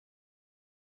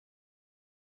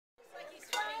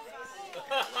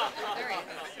There he is.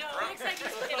 No, it looks like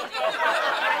he's kidding.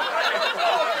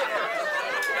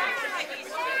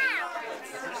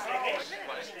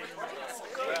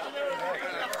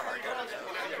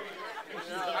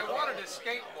 I wanted a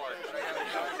skateboard, but I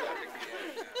haven't done that.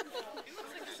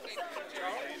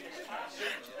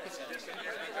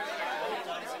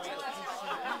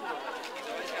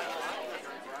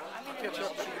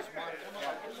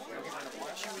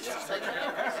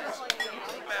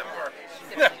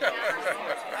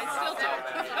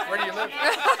 Where do you live?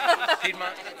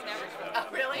 Piedmont.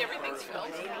 Really? Everything's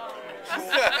filled? Well,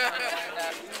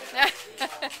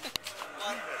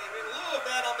 in lieu of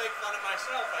that, I'll make fun of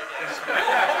myself, I guess.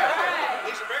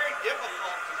 It's very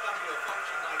difficult to come to a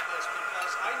function like this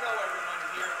because I know everyone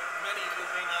here, but many of you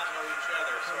may not know each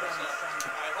other. So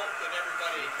I hope that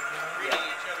everybody is greeting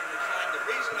each other in time. The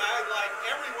reason I like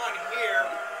everyone here,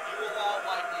 you will all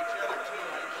like each other too,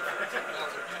 I'm sure.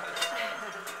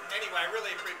 Anyway, I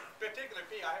really appreciate, particularly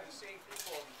me, I haven't seen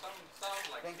people, some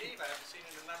like Steve, I haven't seen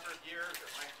in a number of years, or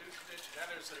Mike Tusovich, and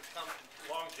others that have come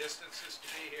long distances to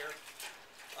be here.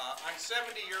 I'm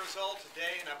 70 years old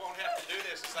today, and I won't have to do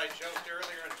this, as I joked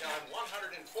earlier, until I'm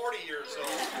 140 years old.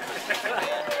 So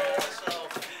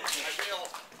I feel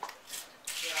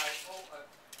that I hope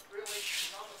really,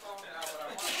 she's on the phone now, but I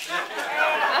want to thank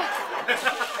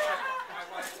my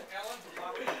wife Ellen, who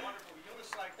bought me a wonderful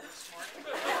unicycle this morning.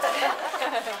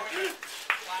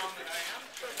 Clown that I am.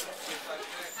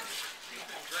 She's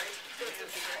been great. She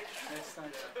is great.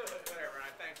 Whatever, and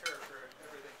I thank her for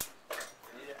everything.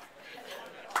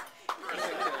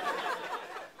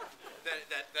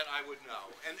 That I would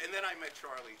know, and then I met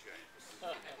Charlie James,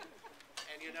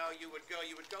 and you know you would go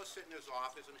sit in his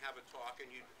office and have a talk,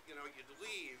 and you'd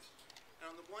leave,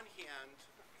 and on the one hand,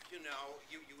 you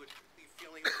would be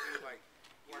feeling like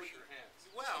wash your hands.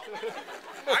 Well,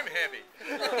 I'm heavy.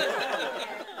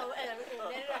 Oh, and a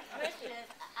little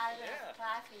Christmas out of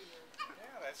class for you.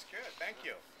 Yeah, that's good. Thank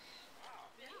you.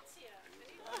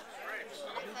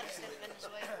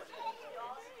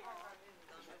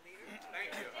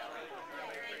 Thank you.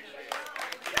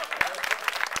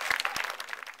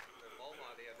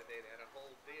 Beaumont the other day, they had a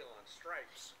whole deal on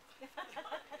stripes. Yeah.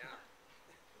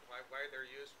 Why they're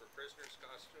used for prisoners'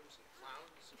 costumes and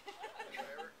clowns and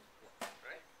whatever.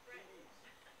 Right?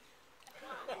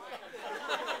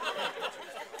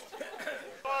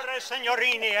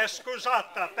 Signorini,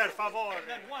 scusata, per favore.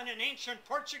 That one in ancient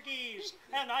Portuguese,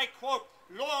 and I quote,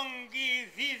 longi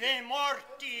vive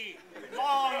morti,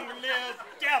 long live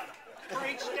death. For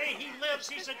each day he lives,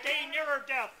 he's a day nearer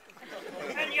death.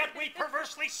 And yet we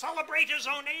perversely celebrate his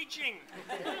own aging.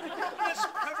 It's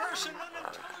perverse and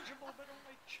unintelligible, but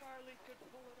only Charlie could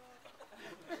pull it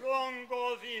off.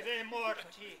 Longo vive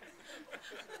morti.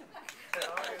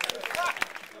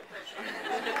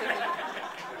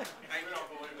 I don't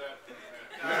believe that.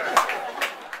 I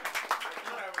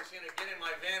thought I was going to get in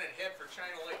my van and head for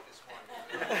China Lake this morning.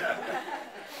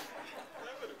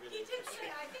 He did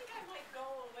say, I think I might go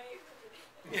away from it.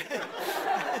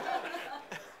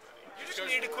 You just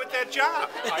need to quit that job.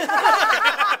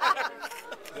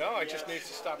 No, I just need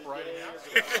to stop writing out.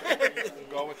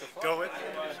 Go with the flow. Go with.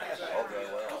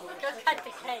 Go cut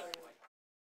the cake.